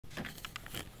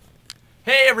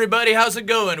Hey everybody, how's it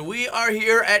going? We are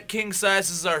here at Kingsize.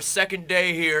 This is our second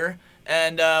day here,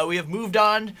 and we have moved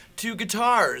on to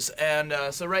guitars. And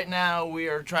so right now we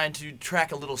are trying to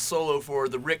track a little solo for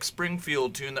the Rick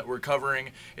Springfield tune that we're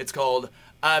covering. It's called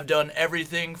I've Done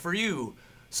Everything for You.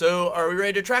 So are we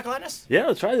ready to track, Linus? Yeah,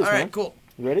 let's try this, All man. right, cool.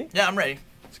 You ready? Yeah, I'm ready.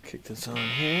 Let's kick this on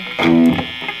here.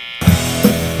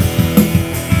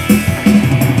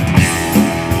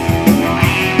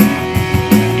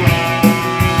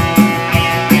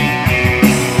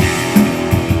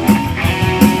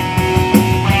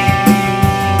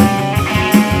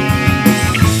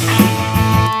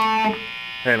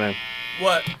 Hey, man.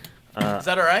 What? Is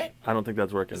that all right? I don't think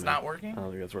that's working. It's man. not working? I don't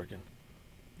think that's working.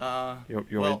 Well,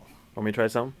 Want me to try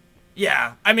something?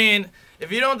 yeah. I mean,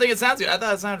 if you don't think it sounds good, I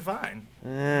thought it sounded fine.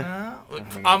 Eh.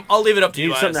 I'll leave it up to You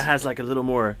you, need something Linus. that has like a little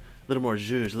more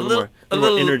zhuzh, a little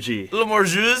more energy. A little more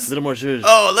jus? A little more zhuzh.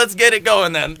 Oh, let's get it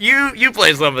going then. You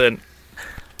play something.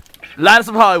 Linus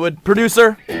of Hollywood,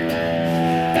 producer.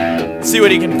 See what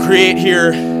he can create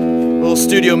here. A little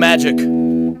studio magic.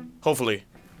 Hopefully.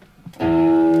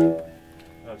 Oh,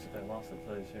 except I lost the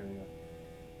place. Here we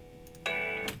go.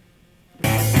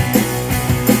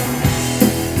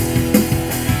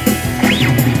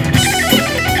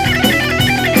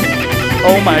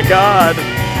 Oh my god.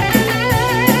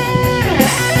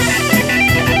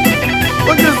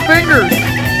 Look at his fingers.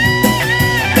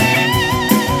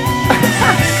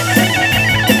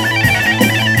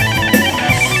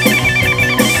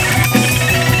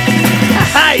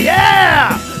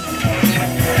 Yeah!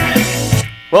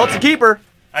 Well, it's a keeper.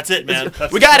 That's it, man.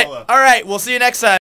 That's We the got it. solo. All right, we'll see you next time.